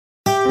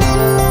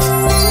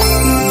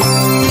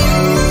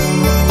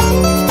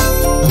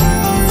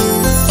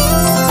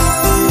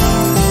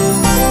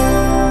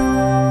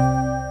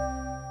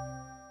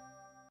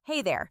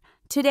Hey there!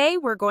 Today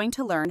we're going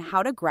to learn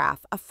how to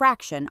graph a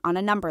fraction on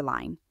a number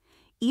line,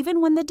 even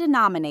when the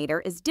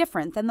denominator is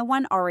different than the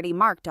one already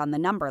marked on the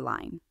number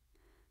line.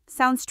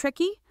 Sounds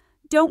tricky?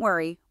 Don't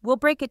worry, we'll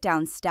break it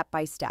down step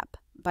by step.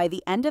 By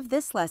the end of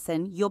this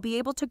lesson, you'll be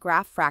able to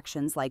graph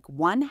fractions like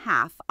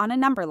 1/2 on a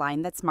number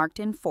line that's marked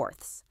in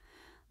fourths.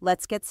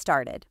 Let's get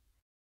started.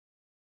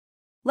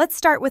 Let's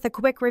start with a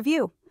quick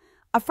review.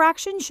 A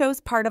fraction shows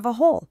part of a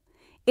whole.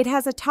 It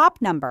has a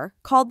top number,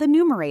 called the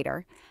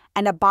numerator,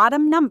 and a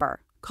bottom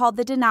number, called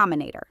the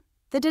denominator.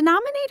 The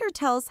denominator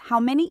tells how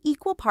many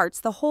equal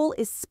parts the whole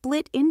is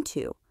split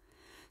into.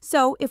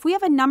 So, if we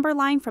have a number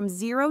line from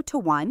 0 to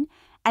 1,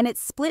 and it's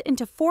split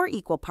into 4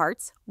 equal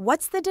parts,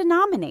 what's the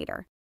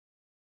denominator?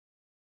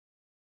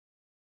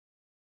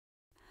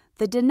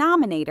 The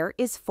denominator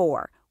is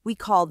 4. We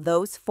call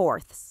those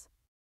fourths.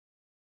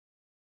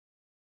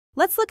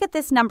 Let's look at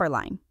this number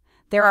line.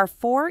 There are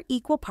 4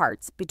 equal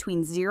parts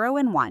between 0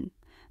 and 1.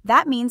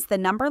 That means the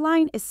number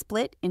line is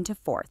split into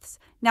fourths.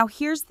 Now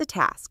here's the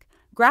task.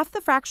 Graph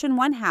the fraction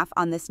 1/2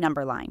 on this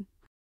number line.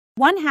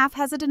 1/2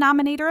 has a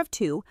denominator of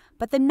 2,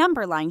 but the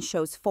number line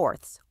shows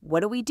fourths.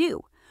 What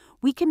do?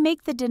 We can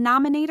make the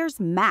denominators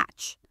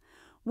match.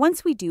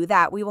 Once we do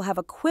that, we will have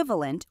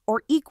equivalent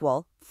or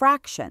equal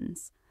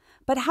fractions.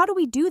 But how do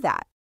we do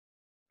that?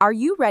 Are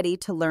you ready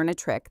to learn a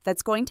trick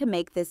that's going to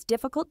make this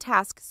difficult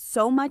task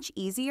so much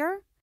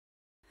easier?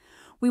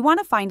 We want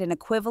to find an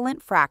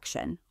equivalent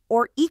fraction,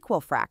 or equal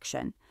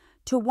fraction,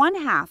 to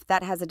 1/2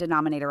 that has a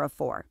denominator of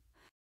 4.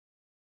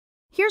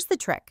 Here's the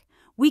trick.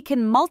 We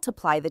can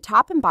multiply the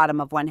top and bottom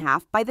of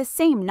 1/2 by the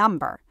same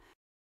number.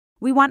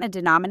 We want a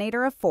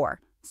denominator of 4,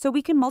 so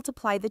we can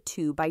multiply the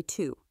 2 by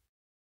 2.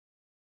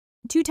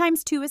 2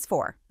 times 2 is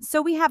 4,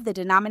 so we have the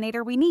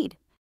denominator we need.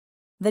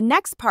 The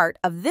next part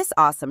of this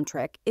awesome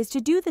trick is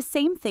to do the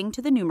same thing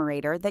to the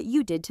numerator that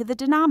you did to the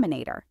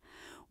denominator.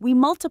 We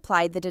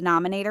multiplied the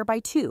denominator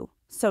by 2,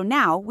 so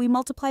now we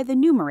multiply the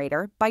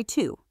numerator by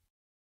 2.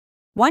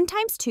 1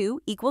 times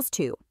 2 equals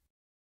 2.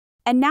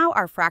 And now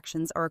our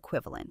fractions are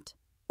equivalent,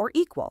 or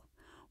equal.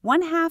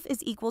 1/2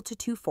 is equal to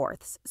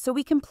 2/4, so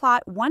we can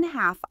plot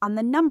 1/2 on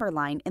the number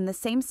line in the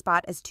same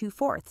spot as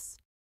 2/4.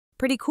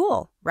 Pretty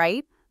cool,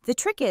 right? The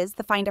trick is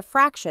to find a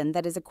fraction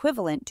that is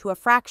equivalent to a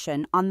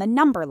fraction on the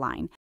number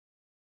line.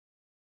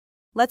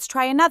 Let's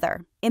try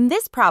another. In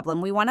this problem,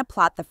 we want to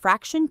plot the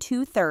fraction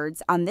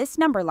 2/3 on this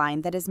number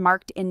line that is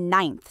marked in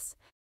ninths.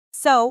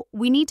 So,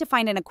 we need to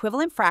find an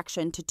equivalent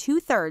fraction to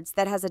 2/3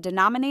 that has a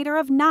denominator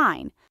of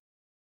 9.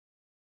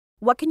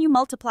 What can you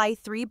multiply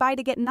 3 by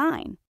to get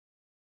 9?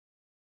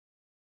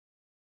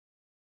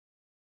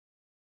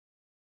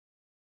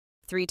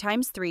 3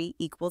 times 3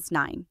 equals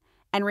 9.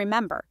 And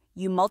remember,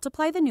 you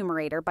multiply the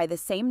numerator by the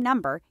same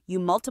number you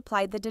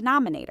multiplied the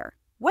denominator.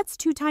 What's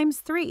 2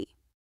 times 3?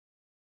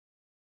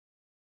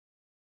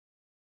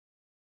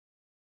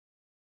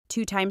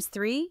 2 times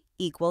 3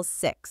 equals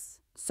 6.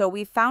 So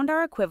we've found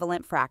our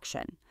equivalent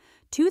fraction.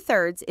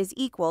 2/3 is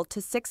equal to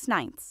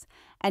 6/9,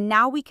 and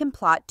now we can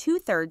plot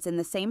 2/3 in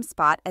the same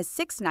spot as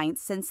 6/9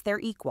 since they're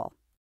equal.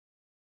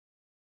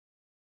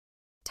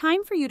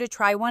 Time for you to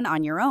try one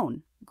on your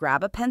own.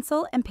 Grab a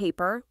pencil and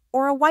paper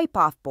or a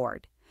wipe-off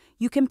board.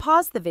 You can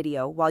pause the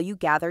video while you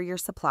gather your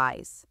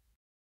supplies.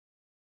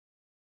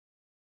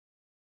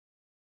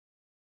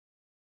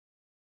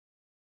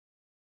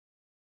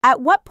 At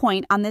what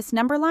point on this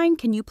number line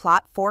can you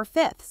plot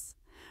 4/5?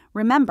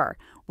 Remember,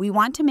 we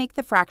want to make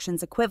the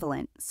fractions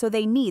equivalent, so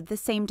they need the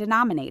same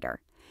denominator.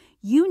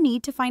 You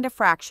need to find a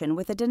fraction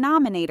with a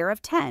denominator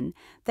of 10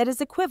 that is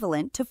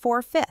equivalent to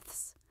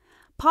 4/5.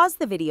 Pause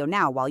the video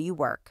now while you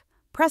work.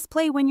 Press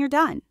play when you're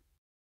done.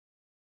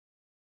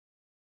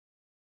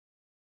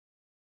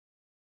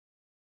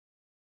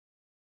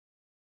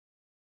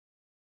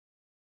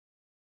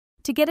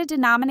 To get a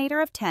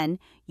denominator of 10,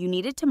 you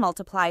needed to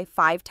multiply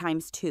 5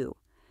 times 2.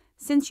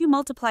 Since you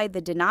multiplied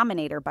the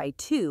denominator by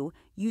 2,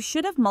 you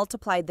should have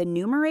multiplied the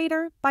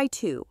numerator by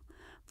 2.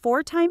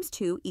 4 times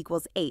 2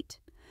 equals 8.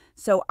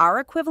 So our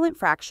equivalent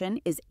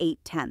fraction is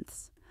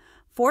 8/10.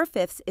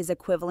 4/5 is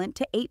equivalent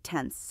to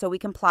 8/10, so we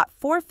can plot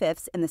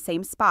 4/5 in the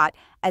same spot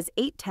as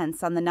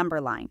 8/10 on the number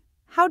line.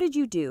 How did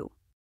you do?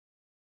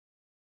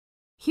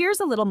 Here's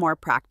a little more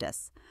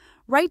practice.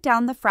 Write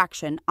down the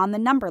fraction on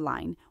the number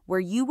line where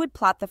you would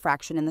plot the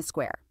fraction in the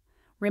square.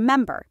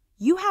 Remember,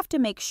 you have to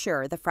make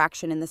sure the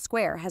fraction in the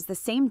square has the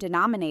same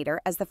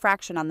denominator as the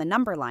fraction on the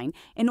number line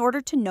in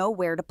order to know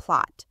where to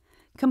plot.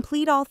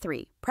 Complete all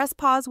 3. Press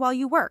pause while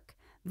you work.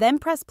 Then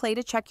press play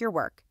to check your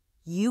work.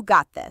 You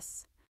got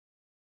this.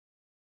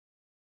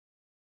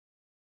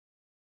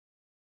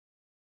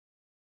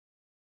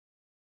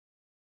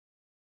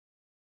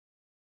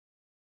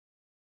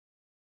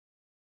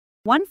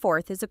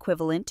 One-fourth is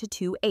equivalent to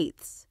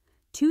 2/8.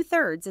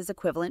 2/3 is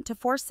equivalent to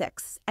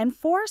 4/6, and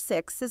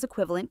 4/6 is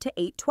equivalent to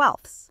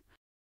 8/12.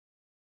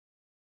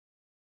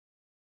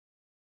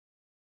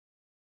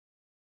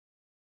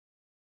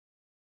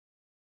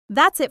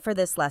 That's it for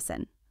this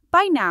lesson.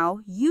 By now,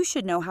 you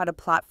should know how to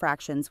plot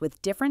fractions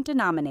with different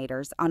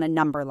denominators on a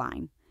number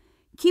line.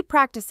 Keep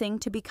practicing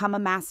to become a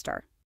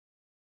master.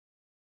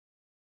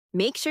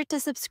 Make sure to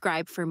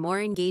subscribe for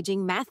more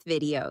engaging math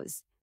videos.